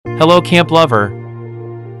Hello camp lover!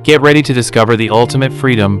 Get ready to discover the ultimate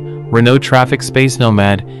freedom, Renault Trafic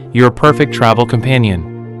SpaceNomad, your perfect travel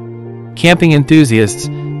companion. Camping enthusiasts,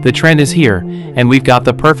 the trend is here, and we've got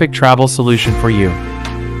the perfect travel solution for you.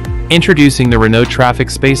 Introducing the Renault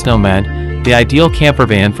Trafic SpaceNomad, the ideal camper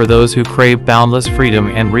van for those who crave boundless freedom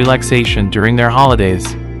and relaxation during their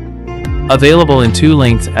holidays. Available in two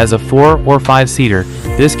lengths as a 4 or 5-seater,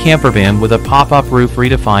 this camper van with a pop-up roof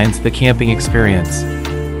redefines the camping experience.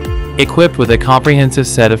 Equipped with a comprehensive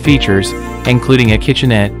set of features, including a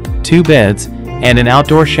kitchenette, 2 beds, and an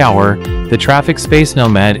outdoor shower, the Trafic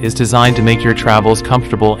SpaceNomad is designed to make your travels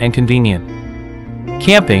comfortable and convenient.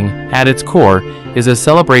 Camping, at its core, is a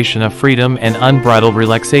celebration of freedom and unbridled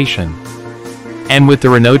relaxation. And with the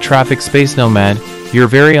Renault Trafic SpaceNomad, your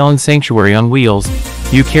very own sanctuary on wheels,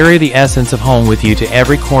 you carry the essence of home with you to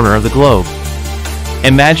every corner of the globe.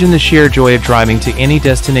 Imagine the sheer joy of driving to any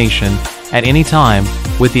destination, at any time,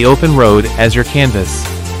 with the open road as your canvas.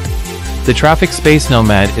 The Trafic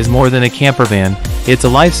SpaceNomad is more than a camper van, it's a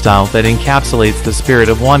lifestyle that encapsulates the spirit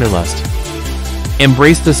of wanderlust.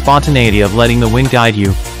 Embrace the spontaneity of letting the wind guide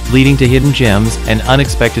you, leading to hidden gems and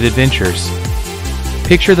unexpected adventures.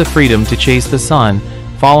 Picture the freedom to chase the sun,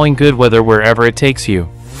 following good weather wherever it takes you.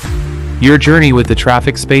 Your journey with the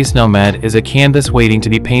Trafic SpaceNomad is a canvas waiting to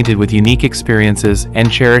be painted with unique experiences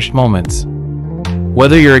and cherished moments.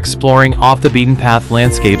 Whether you're exploring off-the-beaten-path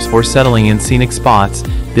landscapes or settling in scenic spots,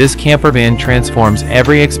 this camper van transforms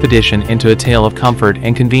every expedition into a tale of comfort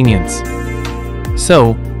and convenience.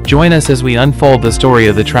 So, join us as we unfold the story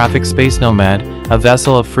of the Trafic SpaceNomad, a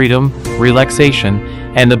vessel of freedom, relaxation,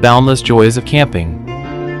 and the boundless joys of camping.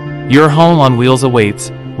 Your home on wheels awaits,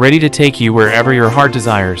 ready to take you wherever your heart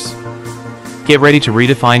desires. Get ready to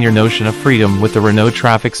redefine your notion of freedom with the Renault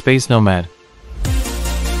Trafic SpaceNomad.